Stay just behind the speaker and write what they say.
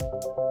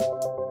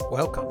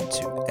Welcome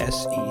to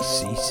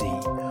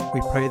SECC.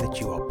 We pray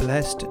that you are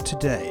blessed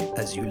today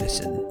as you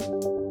listen.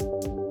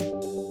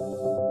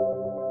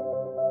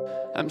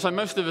 So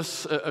most of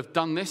us have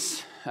done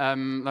this.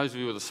 Those of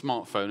you with a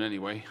smartphone,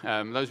 anyway.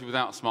 Those of you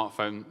without a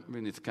smartphone, we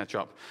need to catch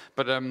up.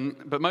 But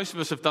most of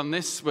us have done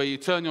this, where you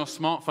turn your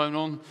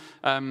smartphone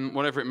on,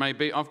 whatever it may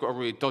be. I've got a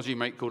really dodgy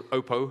mate called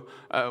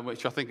Oppo,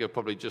 which I think are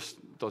probably just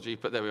dodgy,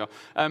 but there we are.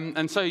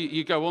 And so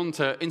you go on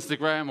to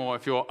Instagram, or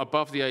if you're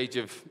above the age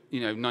of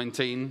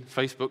 19,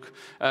 Facebook.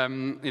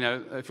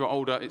 If you're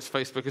older, it's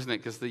Facebook, isn't it?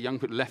 Because the young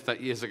people left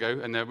that years ago,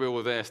 and we're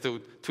all there still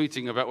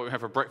tweeting about what we have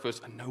for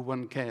breakfast, and no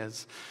one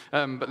cares.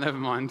 But never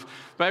mind.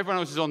 But everyone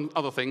else is on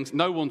other things.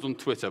 No one's on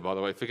Twitter, by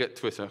the way. Forget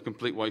Twitter.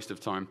 Complete waste of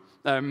time.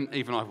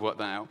 Even I've worked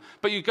that out.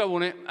 But you go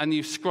on it, and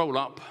you scroll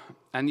up,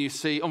 and you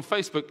see on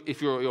Facebook,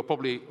 if you're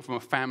probably from a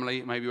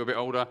family, maybe you're a bit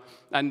older,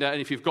 and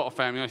if you've got a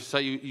family, I should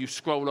say, you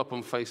scroll up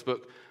on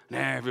Facebook, and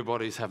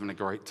everybody's having a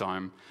great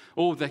time.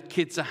 All their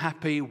kids are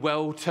happy,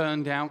 well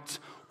turned out.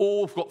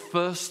 All have got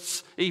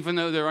firsts, even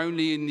though they're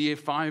only in year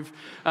 5.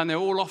 And they're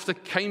all off to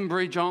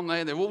Cambridge, aren't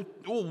they? They're all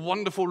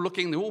wonderful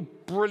looking. They're all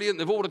brilliant.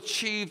 They've all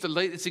achieved the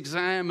latest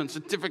exam and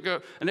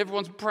certificate. And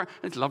everyone's proud.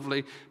 It's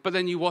lovely. But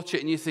then you watch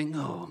it and you think,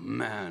 oh,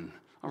 man,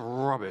 I'm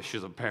rubbish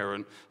as a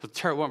parent.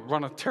 I've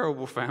run a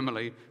terrible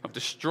family. I've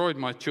destroyed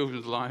my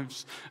children's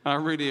lives. And I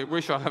really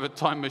wish I had a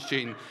time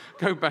machine.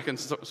 Go back and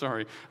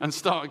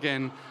start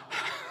again.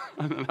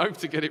 And hope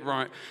to get it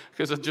right,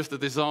 because I'm just a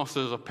disaster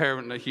as a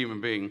parent and a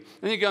human being.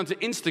 Then you go onto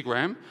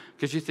Instagram,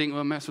 because you think,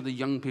 well, that's what the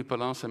young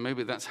people are, so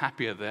maybe that's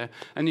happier there.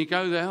 And you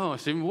go there, oh,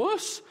 it's even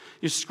worse.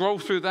 You scroll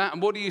through that,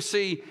 and what do you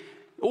see?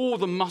 All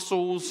the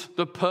muscles,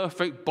 the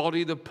perfect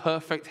body, the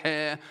perfect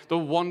hair, the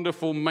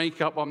wonderful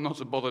makeup. I'm not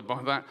so bothered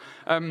by that.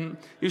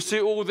 You see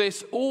all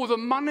this, all the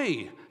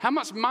money. How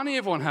much money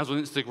everyone has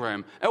on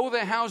Instagram. All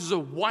their houses are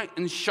white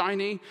and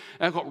shiny.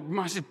 They've got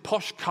massive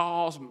posh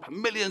cars,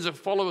 millions of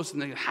followers,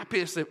 and they're the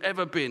happiest they've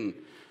ever been.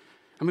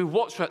 And we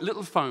watch that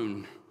little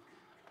phone.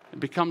 It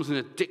becomes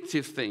an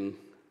addictive thing.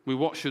 We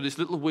watch through this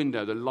little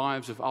window the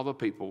lives of other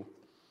people,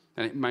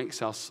 and it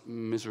makes us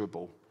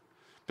miserable.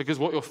 Because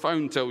what your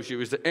phone tells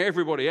you is that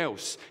everybody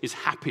else is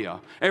happier.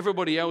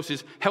 Everybody else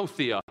is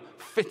healthier,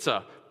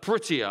 fitter,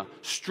 prettier,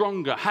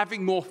 stronger,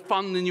 having more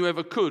fun than you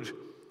ever could.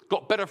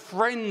 Got better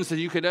friends than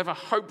you could ever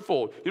hope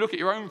for. You look at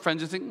your own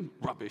friends and think,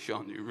 rubbish,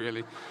 aren't you,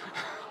 really?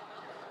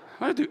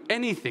 They don't do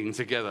anything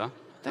together.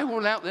 They're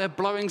all out there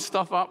blowing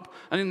stuff up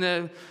and in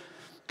their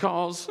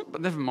cars.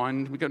 But never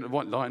mind, we go to the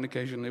white line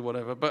occasionally,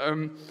 whatever.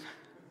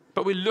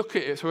 But we look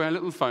at it through our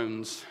little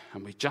phones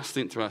and we just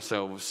think to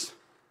ourselves,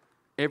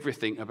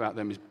 everything about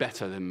them is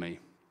better than me.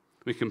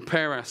 We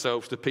compare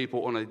ourselves to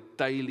people on a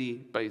daily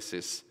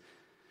basis.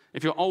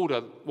 If you're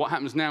older, what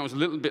happens now is a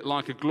little bit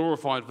like a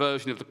glorified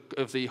version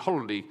of the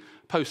holiday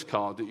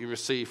postcard that you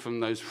receive from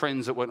those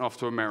friends that went off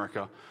to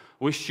America.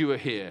 Wish you were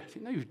here.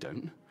 No, you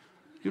don't.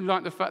 You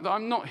like the fact that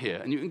I'm not here,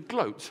 and you can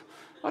gloat.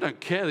 I don't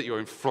care that you're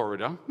in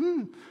Florida.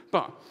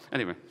 But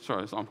anyway,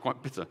 sorry, I'm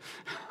quite bitter.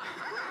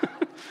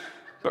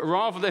 But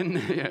rather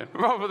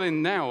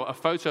than now a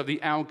photo of the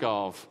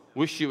Algarve,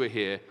 wish you were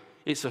here,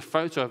 it's a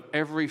photo of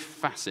every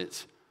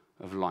facet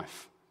of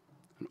life.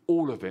 And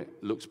all of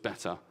it looks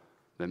better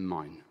than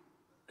mine.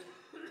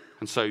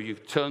 And so you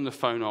turn the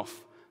phone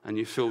off and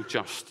you feel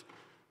just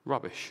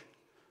rubbish.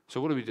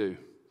 So what do?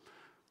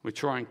 We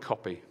try and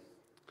copy.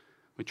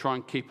 We try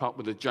and keep up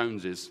with the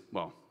Joneses,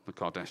 well, the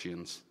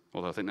Kardashians.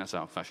 Although I think that's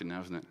out of fashion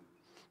now, isn't it?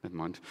 Never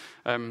mind.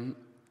 And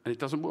it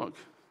doesn't work.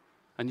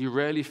 And you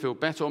rarely feel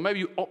better. Or maybe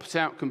you opt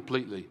out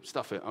completely.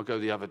 Stuff it, I'll go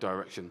the other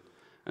direction.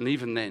 And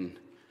even then,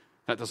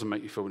 that doesn't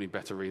make you feel any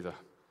better either.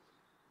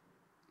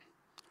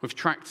 We've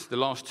tracked the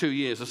last 2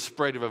 years the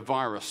spread of a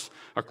virus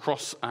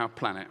across our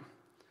planet.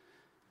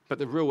 But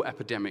the real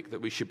epidemic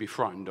that we should be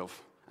frightened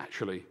of,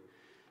 actually,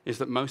 is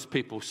that most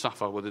people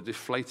suffer with a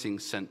deflating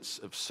sense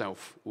of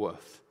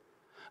self-worth.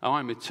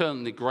 I'm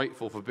eternally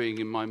grateful for being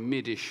in my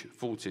mid-ish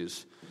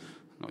 40s.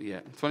 Not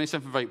yet.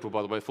 27th of April,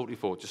 by the way,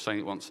 44, just saying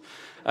it once.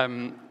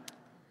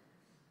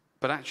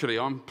 But actually,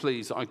 I'm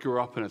pleased that I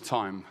grew up in a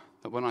time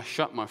that when I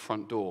shut my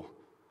front door,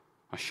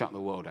 I shut the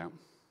world out.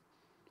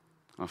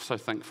 I'm so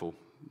thankful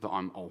that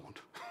I'm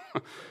old.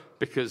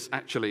 Because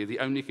actually, the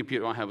only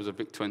computer I had was a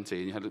VIC-20,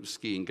 and you had a little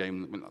skiing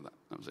game that went like that.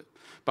 That was it.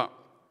 But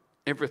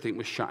everything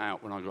was shut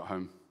out when I got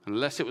home.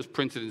 Unless it was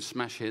printed in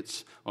smash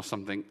hits or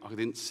something, I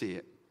didn't see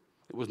it.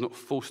 It was not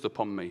forced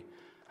upon me.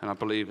 And I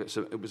believe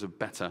it was a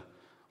better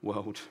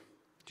world.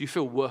 Do you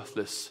feel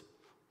worthless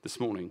this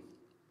morning?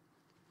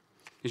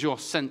 Is your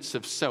sense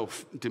of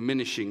self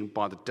diminishing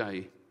by the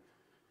day?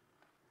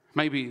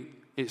 Maybe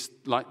it's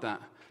like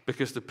that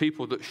because the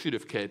people that should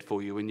have cared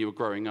for you when you were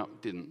growing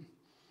up didn't.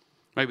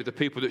 Maybe the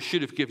people that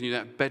should have given you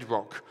that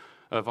bedrock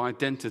of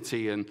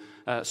identity and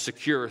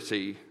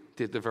security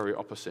did the very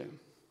opposite.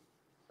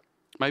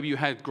 Maybe you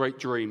had great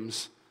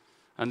dreams,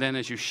 and then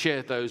as you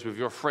shared those with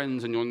your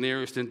friends and your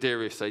nearest and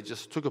dearest, they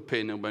just took a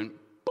pin and went,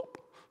 boop,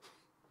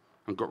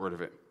 and got rid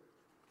of it.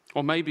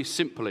 Or maybe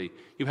simply,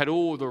 you had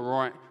all the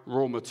right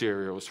raw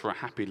materials for a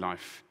happy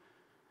life,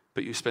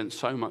 but you spent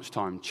so much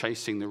time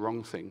chasing the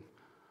wrong thing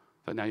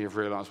that now you've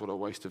realized what a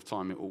waste of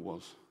time it all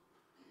was.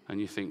 And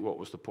you think, what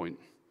was the point?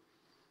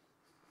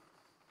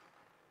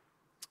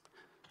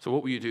 So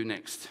what will you do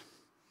next?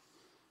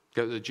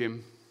 Go to the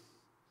gym,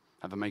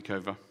 have a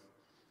makeover,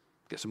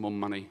 get some more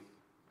money,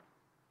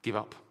 give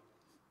up?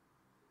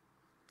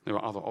 There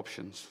are other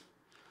options.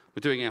 We're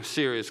doing our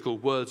series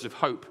called Words of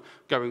Hope,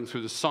 going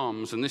through the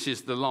Psalms, and this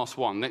is the last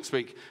one. Next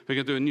week, we're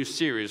going to do a new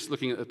series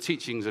looking at the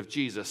teachings of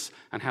Jesus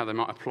and how they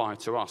might apply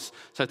to us.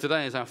 So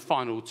today is our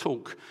final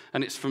talk,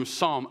 and it's from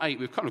Psalm 8.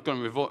 We've kind of gone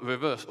in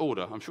reverse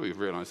order. I'm sure you've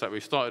realized that. We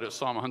started at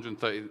Psalm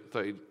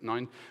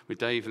 139 with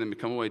Dave, and then we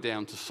come all the way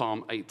down to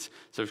Psalm 8.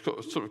 So we've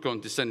sort of gone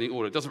descending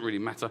order. It doesn't really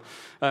matter,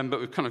 but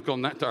we've kind of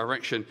gone that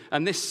direction.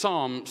 And this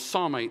Psalm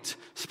 8,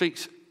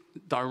 speaks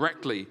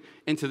directly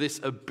into this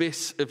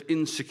abyss of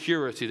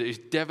insecurity that is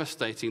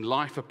devastating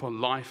life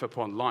upon life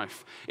upon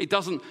life. It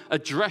doesn't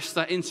address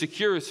that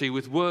insecurity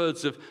with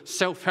words of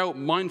self-help,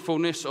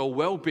 mindfulness, or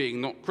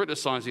well-being, not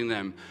criticizing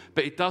them,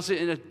 but it does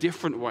it in a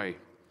different way.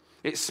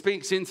 It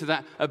speaks into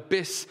that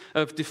abyss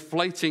of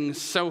deflating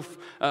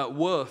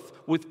self-worth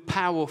with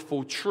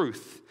powerful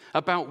truth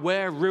about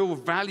where real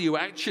value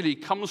actually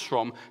comes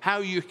from,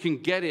 how you can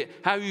get it,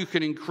 how you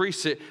can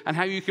increase it, and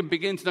how you can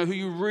begin to know who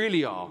you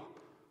really are.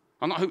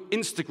 And not who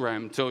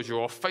Instagram tells you,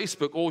 or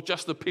Facebook, or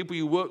just the people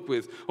you work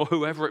with, or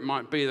whoever it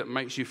might be that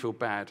makes you feel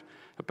bad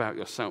about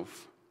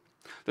yourself.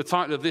 The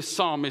title of this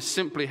psalm is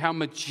simply, How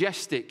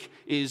Majestic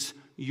is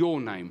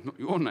Your Name. Not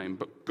your name,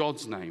 but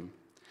God's name.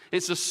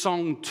 It's a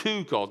song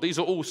to God. These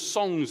are all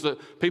songs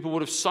that people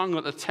would have sung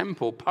at the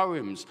temple,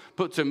 poems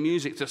put to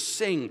music to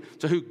sing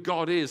to who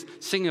God is,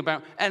 sing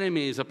about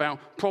enemies,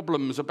 about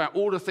problems, about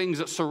all the things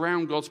that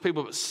surround God's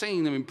people, but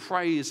sing them in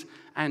praise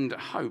and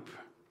hope.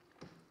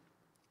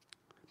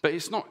 But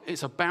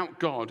it's about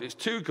God, it's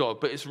to God,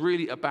 but it's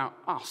really about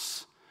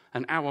us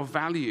and our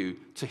value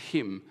to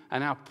him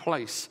and our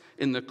place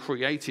in the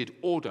created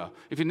order.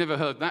 If you've never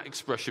heard that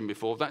expression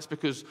before, that's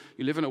because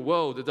you live in a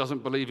world that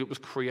doesn't believe it was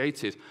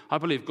created. I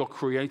believe God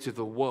created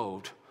the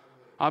world.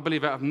 I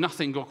believe out of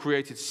nothing God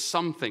created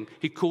something.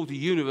 He called the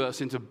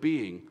universe into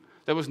being.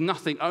 There was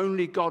nothing,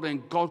 only God,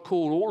 and God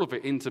called all of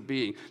it into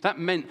being. That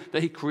meant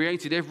that he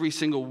created every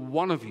single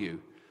one of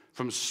you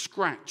from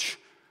scratch.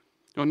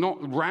 You're not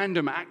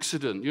random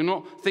accident. You're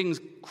not things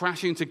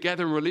crashing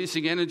together and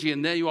releasing energy,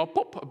 and there you are,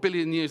 pop, a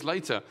billion years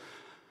later.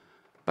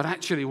 But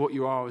actually what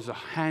you are is a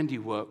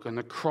handiwork and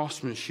a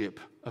craftsmanship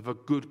of a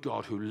good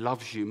God who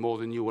loves you more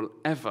than you will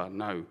ever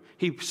know.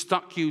 He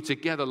stuck you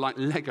together like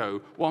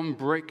Lego, one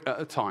brick at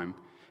a time,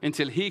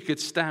 until he could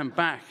stand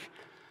back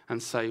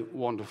and say,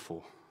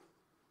 wonderful,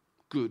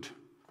 good,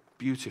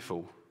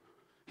 beautiful.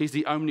 He's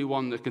the only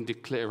one that can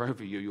declare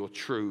over you your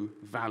true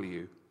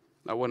value.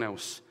 No one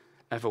else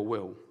ever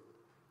will.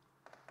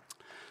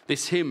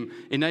 This hymn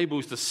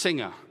enables the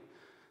singer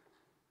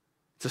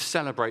to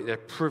celebrate their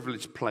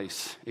privileged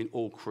place in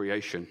all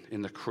creation,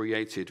 in the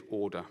created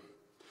order.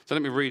 So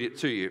let me read it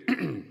to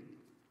you.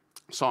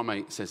 Psalm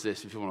 8 says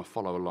this, if you want to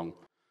follow along.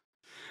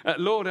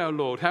 Lord, our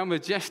Lord, how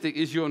majestic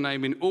is your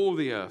name in all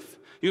the earth.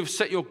 You have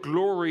set your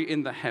glory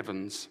in the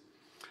heavens.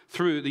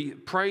 Through the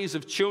praise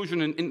of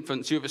children and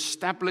infants, you have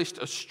established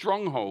a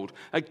stronghold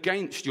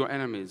against your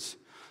enemies,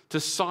 to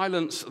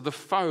silence the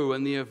foe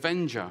and the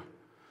avenger.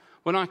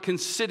 When I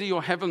consider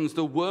your heavens,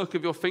 the work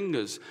of your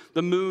fingers,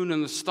 the moon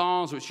and the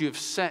stars which you have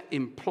set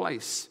in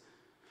place,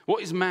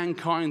 what is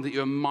mankind that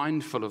you are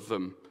mindful of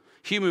them?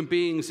 Human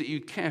beings that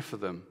you care for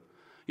them.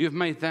 You have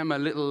made them a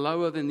little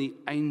lower than the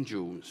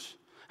angels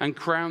and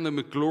crowned them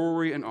with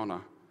glory and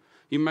honor.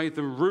 You made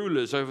them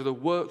rulers over the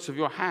works of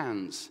your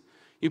hands.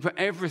 You put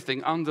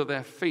everything under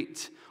their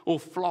feet, all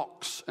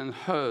flocks and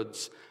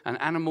herds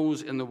and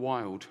animals in the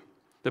wild,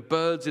 the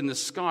birds in the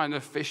sky and the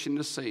fish in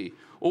the sea,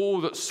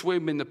 all that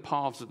swim in the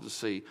paths of the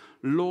sea.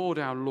 Lord,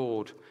 our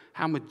Lord,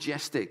 how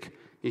majestic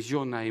is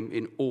your name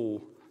in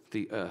all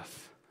the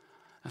earth.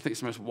 I think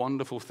it's the most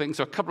wonderful thing.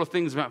 So a couple of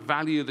things about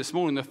value this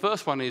morning. The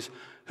first one is,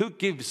 who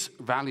gives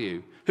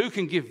value? Who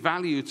can give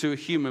value to a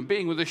human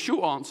being? Well, the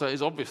short answer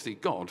is obviously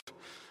God.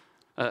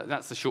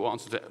 That's the short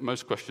answer to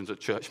most questions at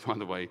church, by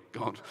the way,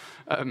 God.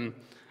 And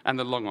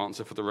the long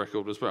answer for the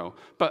record as well.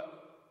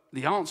 But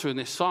the answer in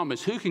this psalm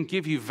is, who can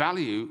give you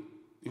value?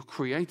 Your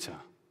creator.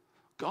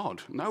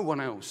 God, no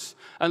one else.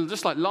 And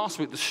just like last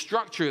week, the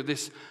structure of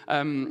this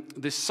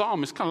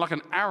psalm is kind of like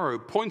an arrow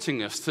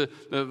pointing us to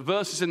the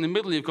verses in the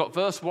middle. You've got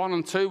verse 1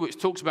 and 2, which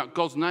talks about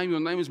God's name.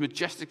 Your name is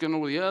majestic in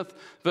all the earth.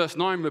 Verse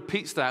 9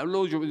 repeats that.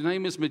 Lord, your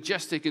name is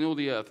majestic in all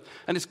the earth.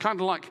 And it's kind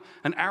of like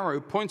an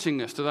arrow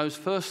pointing us to those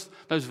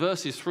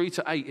verses 3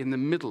 to 8 in the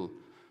middle.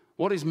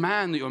 What is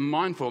man that you're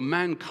mindful of?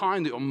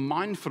 Mankind that you're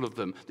mindful of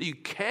them, that you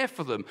care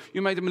for them.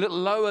 You made them a little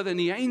lower than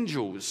the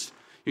angels.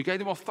 You gave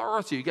them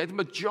authority. You gave them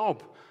a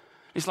job.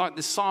 It's like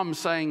the psalm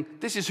saying,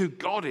 this is who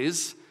God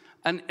is,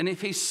 and if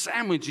he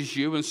sandwiches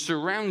you and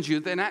surrounds you,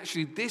 then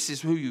actually this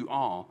is who you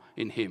are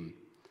in him.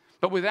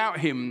 But without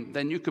him,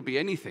 then you could be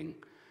anything,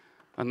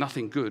 and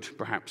nothing good,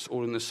 perhaps,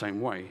 all in the same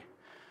way.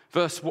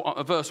 Verse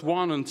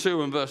 1 and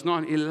 2 and verse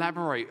 9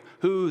 elaborate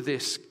who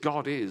this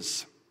God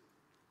is.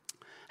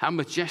 How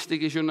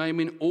majestic is your name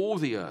in all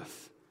the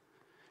earth.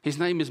 His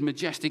name is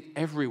majestic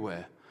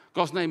everywhere.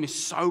 God's name is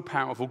so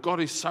powerful. God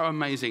is so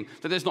amazing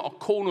that there's not a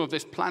corner of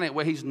this planet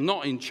where he's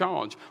not in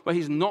charge, where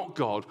he's not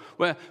God,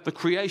 where the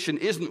creation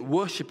isn't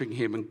worshiping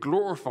him and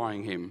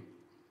glorifying him.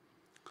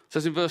 It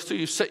says in verse 2,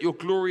 you set your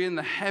glory in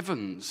the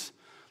heavens.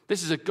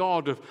 This is a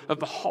God of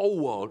the whole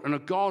world, and a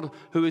God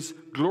who is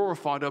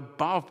glorified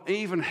above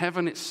even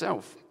heaven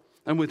itself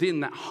and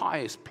within that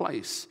highest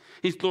place.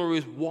 His glory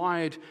is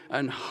wide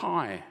and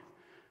high.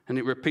 And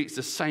it repeats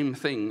the same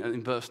thing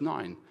in verse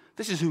 9.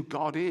 This is who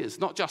God is,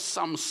 not just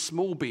some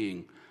small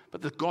being,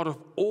 but the God of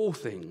all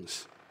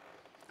things.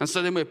 And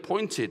so then we're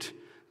pointed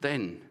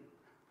then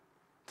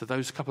to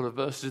those couple of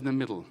verses in the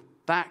middle.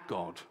 That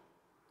God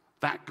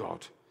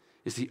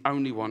is the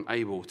only one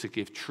able to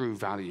give true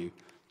value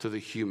to the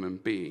human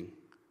being,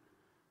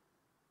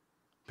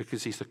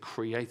 because he's the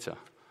creator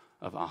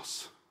of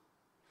us.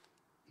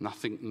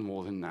 Nothing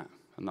more than that,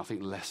 and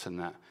nothing less than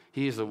that.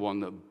 He is the one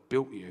that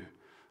built you,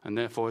 and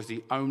therefore is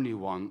the only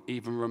one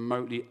even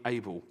remotely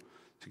able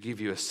to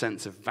give you a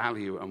sense of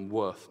value and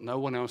worth. No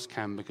one else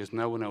can, because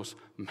no one else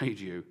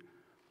made you.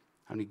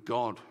 Only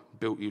God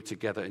built you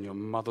together in your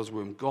mother's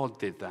womb. God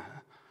did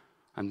that.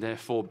 And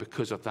therefore,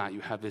 because of that, you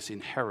have this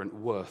inherent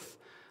worth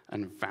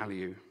and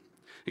value.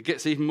 It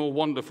gets even more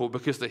wonderful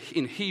because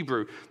in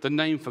Hebrew, the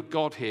name for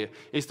God here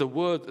is the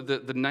word,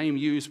 the name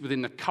used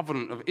within the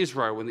covenant of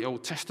Israel in the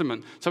Old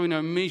Testament. So we know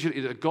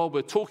immediately that the God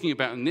we're talking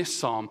about in this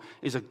psalm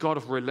is a God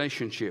of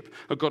relationship,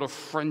 a God of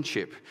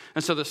friendship.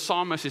 And so the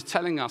psalmist is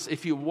telling us,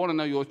 if you want to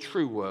know your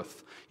true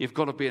worth, you've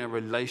got to be in a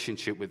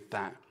relationship with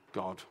that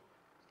God.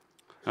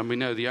 And we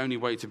know the only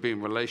way to be in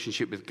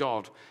relationship with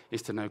God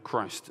is to know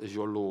Christ as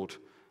your Lord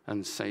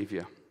and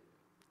Savior.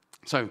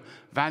 So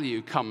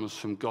value comes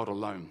from God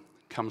alone.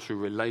 Comes through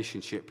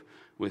relationship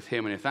with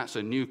him. And if that's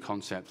a new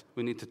concept,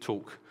 we need to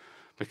talk,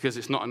 because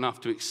it's not enough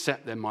to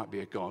accept there might be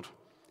a God.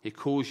 He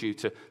calls you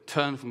to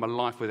turn from a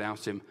life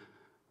without him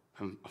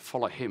and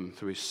follow him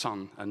through his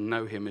Son and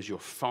know him as your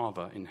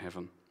Father in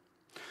heaven.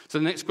 So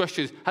the next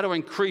question is, how do I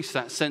increase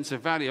that sense of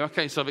value?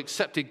 Okay, so I've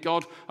accepted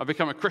God, I've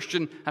become a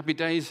Christian, happy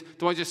days.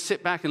 Do I just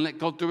sit back and let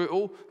God do it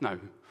all? No.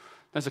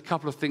 There's a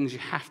couple of things you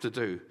have to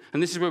do.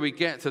 And this is where we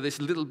get to this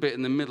little bit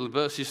in the middle,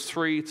 verses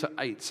 3 to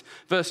 8.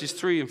 Verses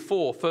 3 and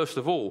 4, first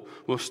of all,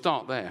 we'll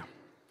start there.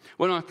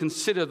 When I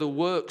consider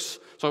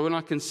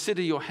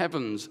your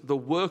heavens, the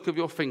work of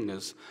your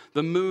fingers,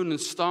 the moon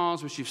and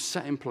stars which you've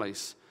set in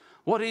place,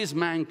 what is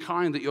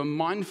mankind that you're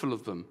mindful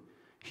of them?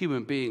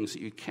 Human beings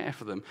that you care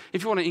for them.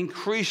 If you want to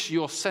increase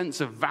your sense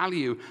of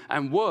value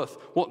and worth,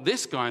 what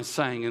this guy is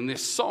saying in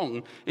this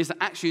song is to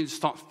actually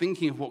start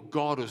thinking of what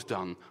God has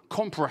done,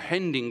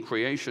 comprehending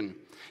creation.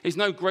 It's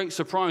no great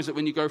surprise that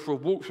when you go for a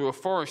walk through a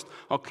forest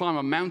or climb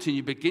a mountain,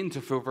 you begin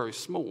to feel very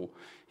small.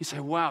 You say,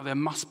 wow, there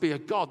must be a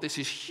God. This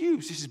is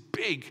huge. This is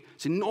big.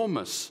 It's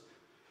enormous.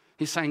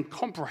 He's saying,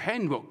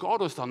 comprehend what God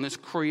has done, this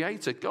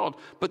creator God.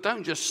 But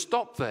don't just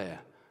stop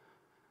there.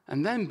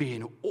 And then be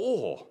in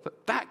awe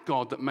that that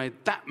God that made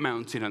that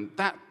mountain and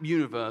that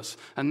universe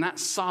and that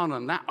sun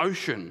and that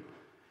ocean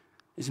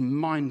is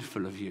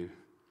mindful of you,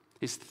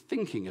 is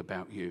thinking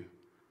about you.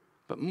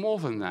 But more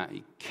than that,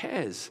 he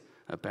cares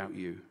about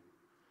you.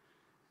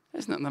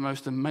 Isn't that the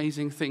most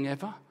amazing thing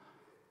ever?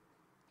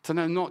 To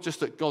know not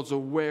just that God's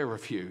aware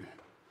of you,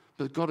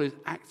 but God is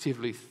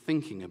actively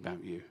thinking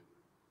about you.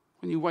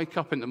 When you wake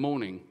up in the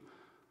morning,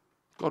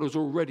 God has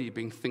already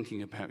been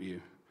thinking about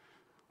you.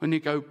 When you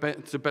go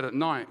to bed at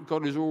night,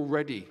 God has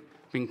already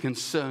been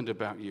concerned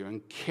about you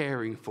and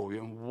caring for you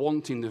and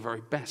wanting the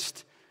very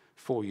best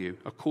for you,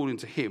 according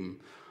to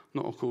him,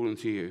 not according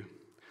to you.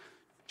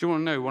 Do you want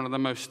to know one of the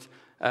most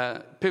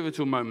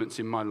pivotal moments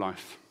in my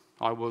life?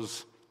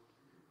 It's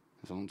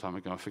a long time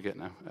ago, I forget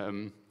now,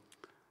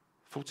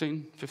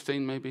 14,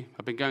 15 maybe.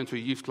 I've been going to a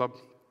youth club,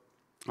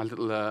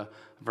 a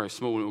very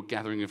small little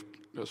gathering of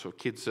sort of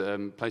kids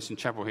place in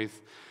Chapel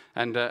Heath.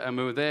 And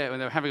we were there,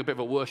 and they were having a bit of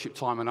a worship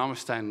time, and I was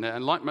standing there.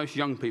 And like most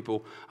young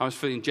people, I was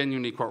feeling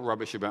genuinely quite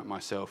rubbish about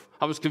myself.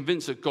 I was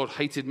convinced that God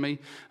hated me,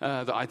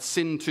 that I'd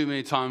sinned too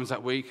many times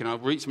that week, and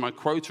I'd reached my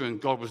quota,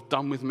 and God was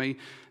done with me,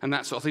 and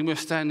that sort of thing. We were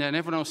standing there, and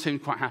everyone else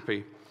seemed quite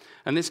happy.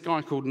 And this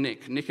guy called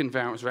Nick and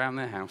Val was around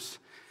their house,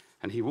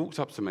 and he walked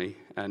up to me,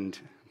 and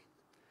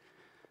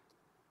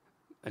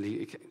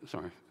he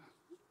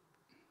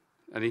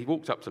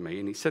walked up to me,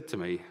 and he said to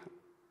me,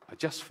 I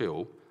just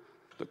feel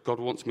that God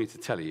wants me to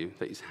tell you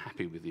that he's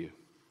happy with you.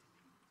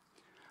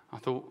 I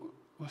thought,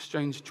 what a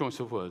strange choice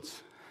of words.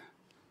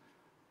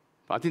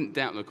 But I didn't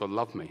doubt that God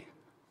loved me.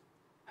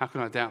 How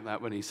can I doubt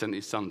that when he sent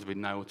his son to be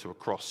nailed to a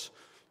cross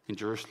in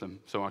Jerusalem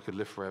so I could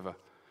live forever?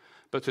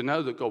 But to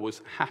know that God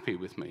was happy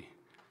with me,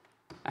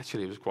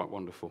 actually it was quite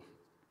wonderful.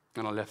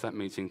 And I left that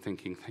meeting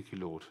thinking, thank you,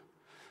 Lord,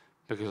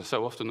 because I'm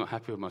so often not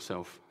happy with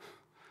myself.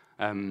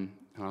 And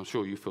I'm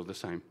sure you feel the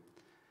same.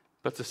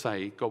 But to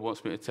say, God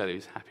wants me to tell you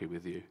he's happy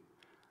with you,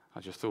 I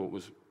just thought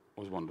was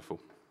wonderful.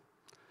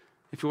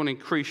 If you want to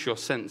increase your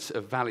sense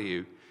of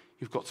value,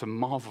 you've got to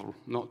marvel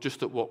not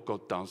just at what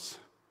God does,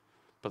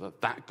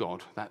 but that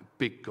God, that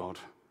big God,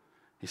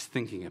 is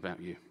thinking about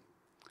you.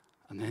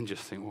 And then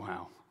just think,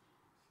 wow.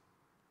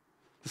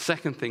 The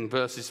second thing,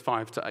 verses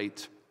 5 to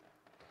 8.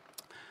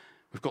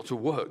 We've got to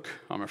work,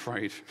 I'm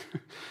afraid.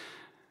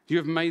 You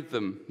have made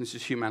them, this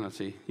is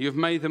humanity, you have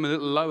made them a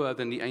little lower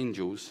than the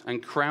angels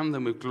and crowned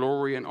them with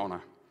glory and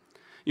honor.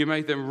 You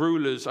made them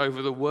rulers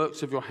over the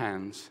works of your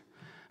hands,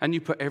 and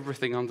you put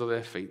everything under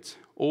their feet,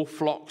 all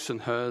flocks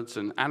and herds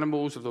and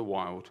animals of the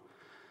wild,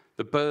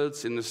 the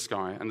birds in the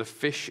sky and the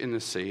fish in the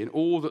sea, and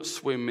all that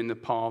swim in the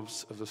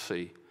paths of the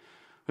sea.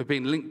 We've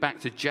been linked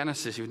back to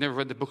Genesis. If you've never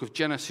read the book of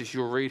Genesis,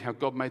 you'll read how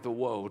God made the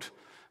world,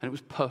 and it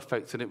was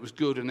perfect and it was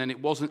good, and then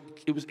it was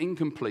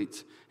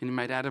incomplete, and he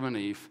made Adam and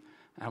Eve,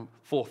 our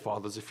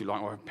forefathers, if you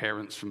like, or our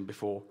parents from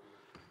before.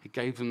 He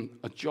gave them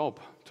a job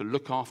to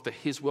look after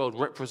his world,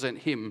 represent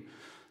him,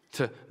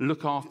 to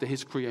look after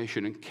his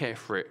creation and care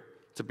for it,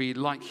 to be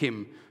like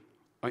him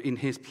in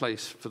his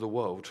place for the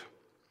world.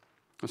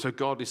 And so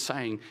God is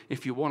saying,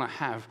 if you want to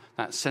have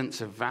that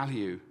sense of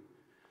value,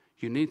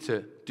 you need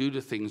to do the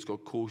things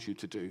God calls you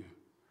to do.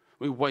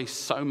 We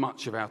waste so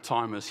much of our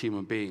time as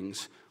human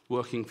beings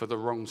working for the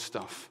wrong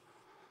stuff.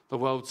 The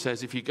world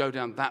says if you go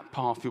down that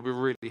path, you'll be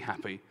really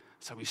happy.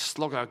 So we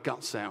slog our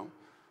guts out,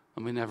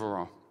 and we never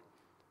are.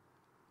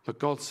 But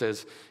God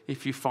says,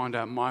 if you find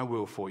out my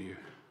will for you,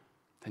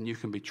 then you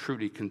can be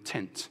truly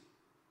content.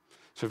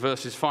 So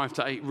verses 5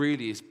 to 8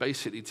 really is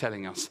basically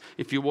telling us,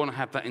 if you want to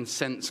have that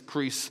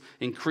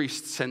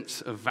increased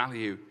sense of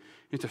value, you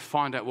need to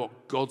find out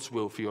what God's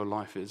will for your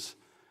life is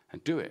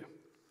and do it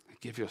and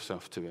give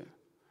yourself to it.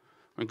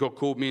 When God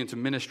called me into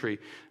ministry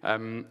a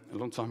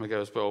long time ago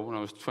as well, when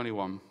I was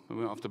 21, we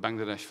went off to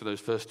Bangladesh for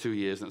those first 2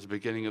 years, and it was the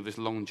beginning of this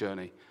long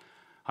journey.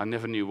 I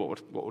never knew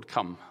what would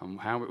come and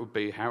how it would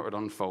be, how it would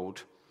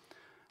unfold.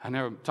 And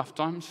there were tough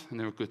times and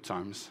there were good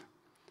times.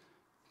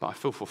 But I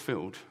feel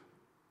fulfilled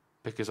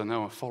because I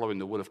know I'm following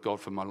the will of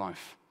God for my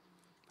life.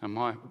 And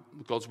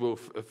God's will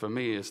for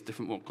me is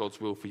different from what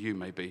God's will for you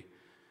may be.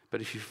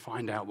 But if you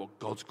find out what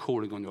God's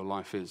calling on your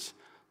life is,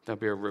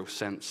 there'll be a real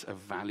sense of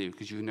value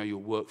because you know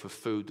you'll work for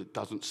food that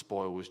doesn't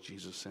spoil, as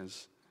Jesus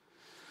says.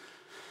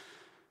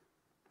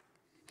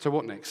 So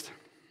what next?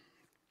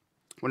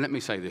 Well, let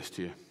me say this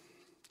to you.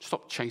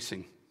 Stop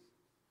chasing.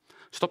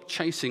 Stop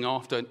chasing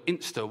after an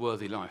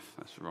Insta-worthy life.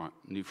 That's right,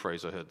 new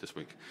phrase I heard this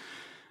week.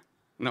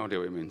 No idea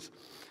what it means.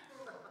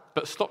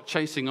 But stop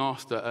chasing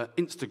after an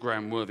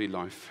Instagram-worthy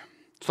life.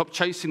 Stop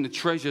chasing the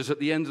treasures at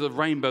the end of the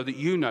rainbow that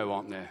you know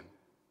aren't there.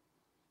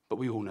 But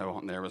we all know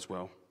aren't there as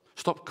well.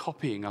 Stop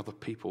copying other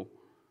people.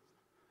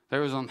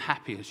 They're as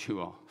unhappy as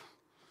you are.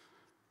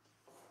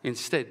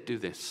 Instead, do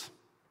this.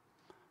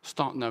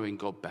 Start knowing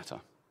God better,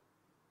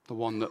 the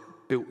one that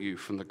built you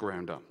from the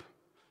ground up.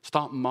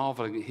 Start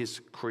marveling at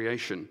his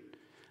creation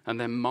and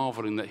then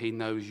marveling that he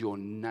knows your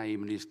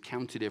name and he's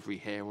counted every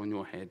hair on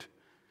your head.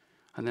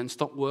 And then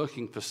stop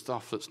working for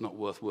stuff that's not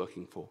worth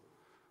working for.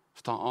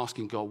 Start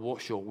asking God,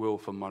 what's your will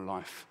for my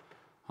life?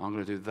 I'm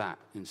going to do that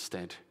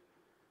instead.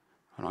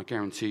 And I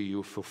guarantee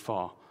you'll feel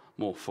far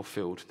more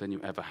fulfilled than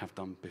you ever have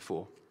done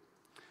before.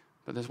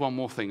 But there's one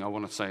more thing I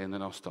want to say and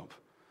then I'll stop.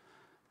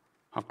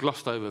 I've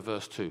glossed over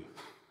verse 2.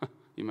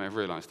 You may have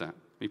realized that.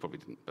 You probably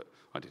didn't, but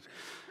I did.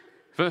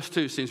 Verse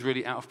 2 seems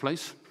really out of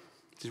place.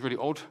 It's really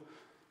odd.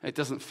 It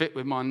doesn't fit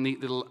with my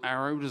neat little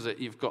arrow, does it?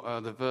 You've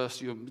got the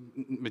verse, you're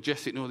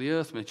majestic in all the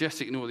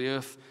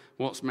earth.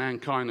 What's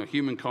mankind or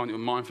humankind, you're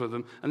mindful of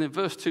them. And then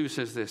verse 2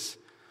 says this.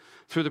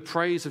 Through the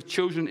praise of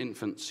children and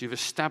infants, you've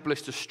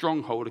established a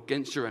stronghold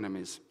against your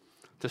enemies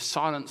to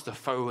silence the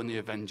foe and the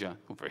avenger.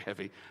 Oh, very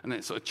heavy. And then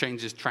it sort of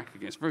changes track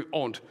again. It's a very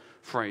odd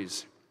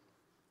phrase.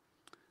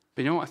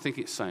 But you know what I think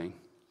it's saying?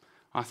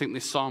 I think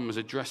this psalm was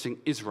addressing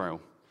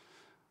Israel.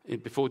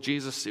 Before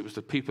Jesus, it was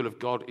the people of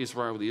God,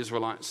 Israel, the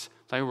Israelites.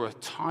 They were a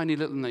tiny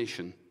little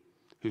nation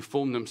who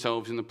formed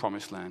themselves in the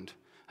promised land.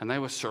 And they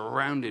were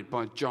surrounded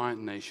by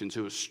giant nations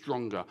who were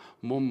stronger,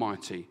 more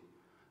mighty,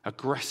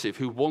 aggressive,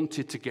 who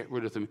wanted to get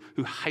rid of them,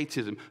 who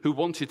hated them, who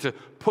wanted to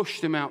push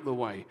them out the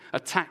way,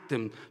 attack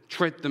them,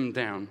 tread them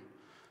down.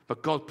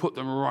 But God put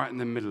them right in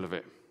the middle of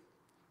it.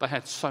 They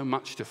had so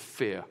much to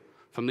fear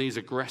from these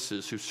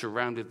aggressors who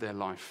surrounded their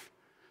life.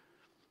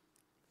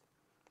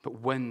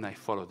 But when they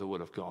followed the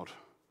will of God,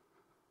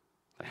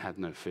 they had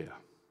no fear.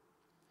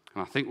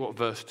 And I think what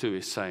verse 2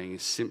 is saying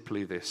is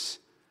simply this,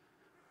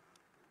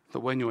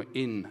 that when you're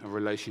in a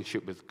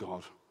relationship with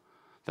God,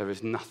 there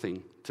is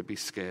nothing to be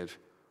scared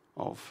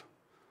of.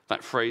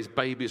 That phrase,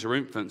 babies or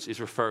infants, is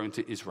referring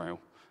to Israel,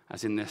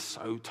 as in they're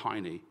so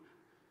tiny.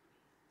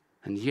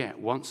 And yet,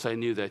 once they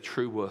knew their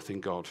true worth in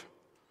God,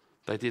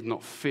 they did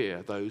not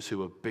fear those who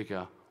were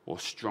bigger or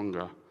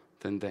stronger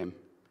than them.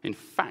 In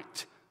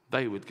fact,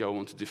 they would go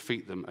on to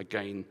defeat them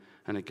again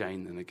and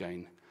again and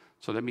again.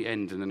 So let me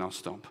end and then I'll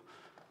stop.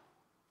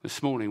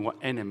 This morning, what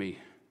enemy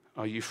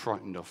are you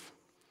frightened of?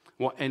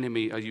 What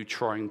enemy are you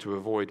trying to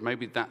avoid?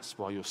 Maybe that's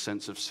why your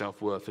sense of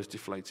self-worth is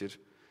deflated.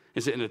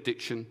 Is it an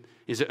addiction?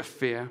 Is it a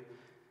fear?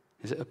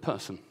 Is it a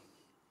person?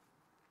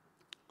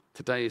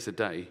 Today is the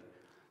day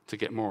to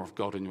get more of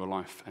God in your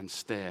life and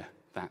stare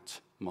that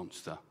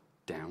monster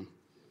down?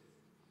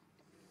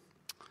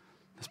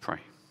 Let's pray.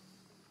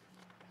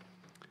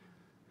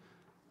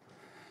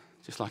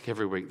 Just like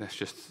every week, let's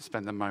just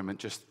spend a moment,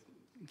 just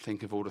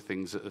think of all the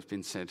things that have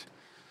been said.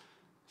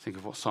 Think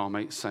of what Psalm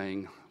 8 is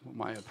saying, what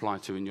might it apply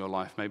to in your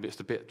life. Maybe it's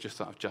the bit just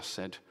that I've just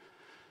said.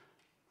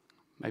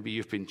 Maybe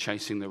you've been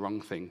chasing the wrong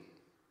thing.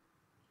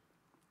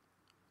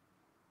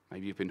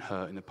 Maybe you've been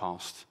hurt in the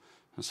past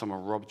and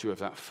someone robbed you of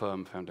that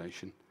firm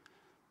foundation.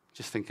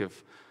 Just think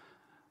of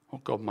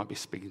what God might be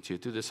speaking to you.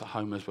 Do this at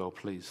home as well,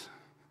 please.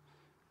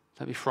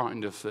 Don't be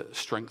frightened of the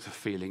strength of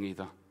feeling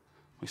either.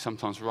 We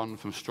sometimes run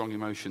from strong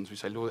emotions. We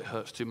say, Lord, it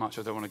hurts too much.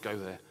 I don't want to go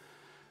there.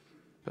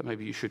 But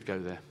maybe you should go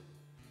there.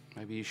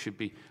 Maybe you should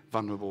be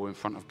vulnerable in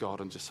front of God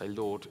and just say,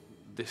 Lord,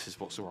 this is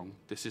what's wrong.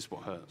 This is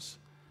what hurts.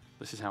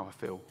 This is how I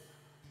feel.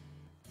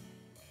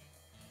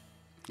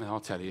 And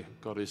I'll tell you,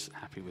 God is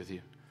happy with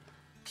you.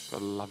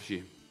 God loves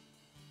you.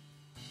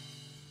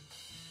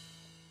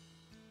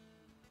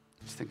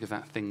 Just think of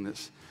that thing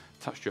that's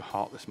touched your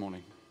heart this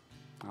morning.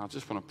 I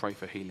just want to pray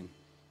for healing.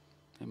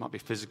 It might be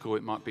physical,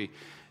 it might be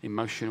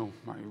emotional,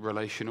 it might be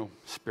relational,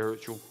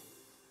 spiritual.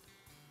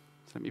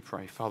 So let me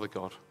pray. Father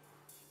God,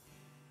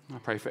 I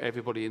pray for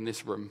everybody in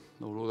this room,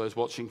 Lord, all those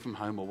watching from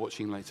home or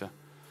watching later.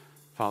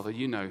 Father,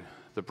 you know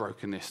the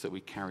brokenness that we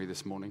carry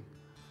this morning.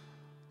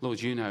 Lord,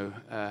 you know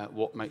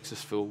what makes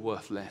us feel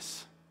worth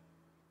less.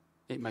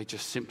 It may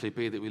just simply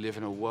be that we live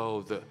in a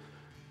world that,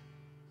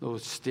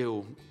 Lord,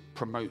 still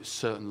promotes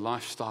certain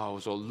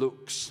lifestyles or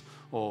looks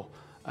or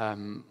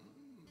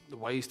the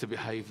ways to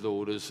behave,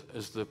 Lord,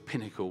 as the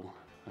pinnacle.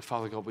 And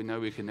Father God, we know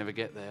we can never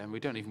get there, and we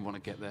don't even want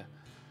to get there.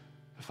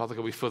 But Father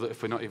God, we feel that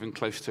if we're not even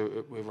close to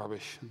it, we're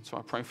rubbish. And so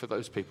I pray for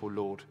those people,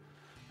 Lord,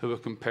 who are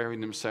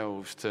comparing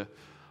themselves to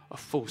a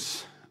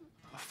false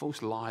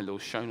lie,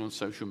 Lord, shown on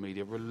social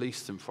media.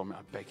 Release them from it,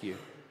 I beg you.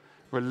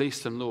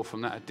 Release them, Lord,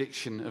 from that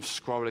addiction of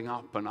scrolling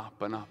up and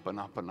up and up and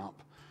up and up,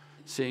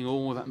 seeing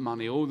all that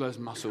money, all those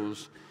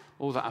muscles,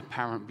 all that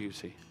apparent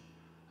beauty.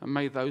 And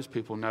may those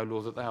people know,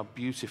 Lord, that they are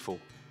beautiful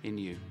in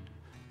you.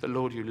 That,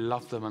 Lord, you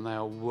love them and they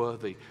are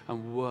worthy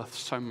and worth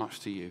so much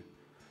to you.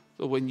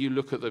 That when you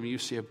look at them, you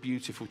see a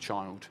beautiful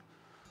child.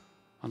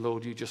 And,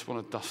 Lord, you just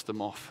want to dust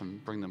them off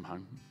and bring them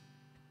home.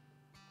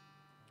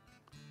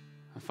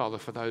 And, Father,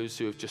 for those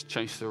who have just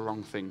chased the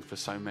wrong thing for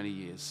so many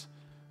years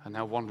and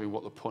now wondering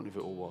what the point of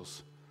it all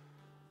was,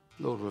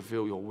 Lord,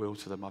 reveal your will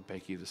to them, I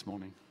beg you, this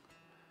morning.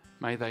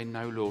 May they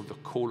know, Lord, the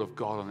call of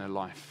God on their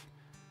life.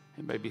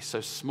 It may be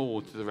so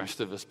small to the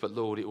rest of us, but,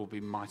 Lord, it will be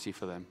mighty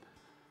for them.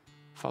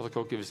 Father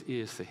God, give us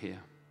ears to hear.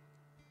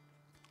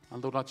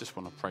 And Lord, I just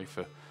want to pray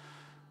for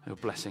your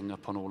blessing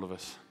upon all of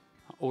us.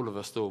 All of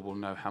us, Lord, will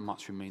know how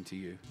much we mean to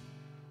you.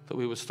 That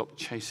we would stop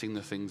chasing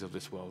the things of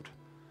this world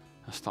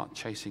and start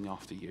chasing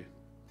after you.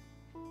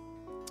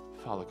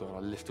 Father God, I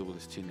lift all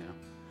this to you now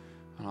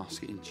and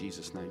ask it in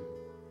Jesus' name.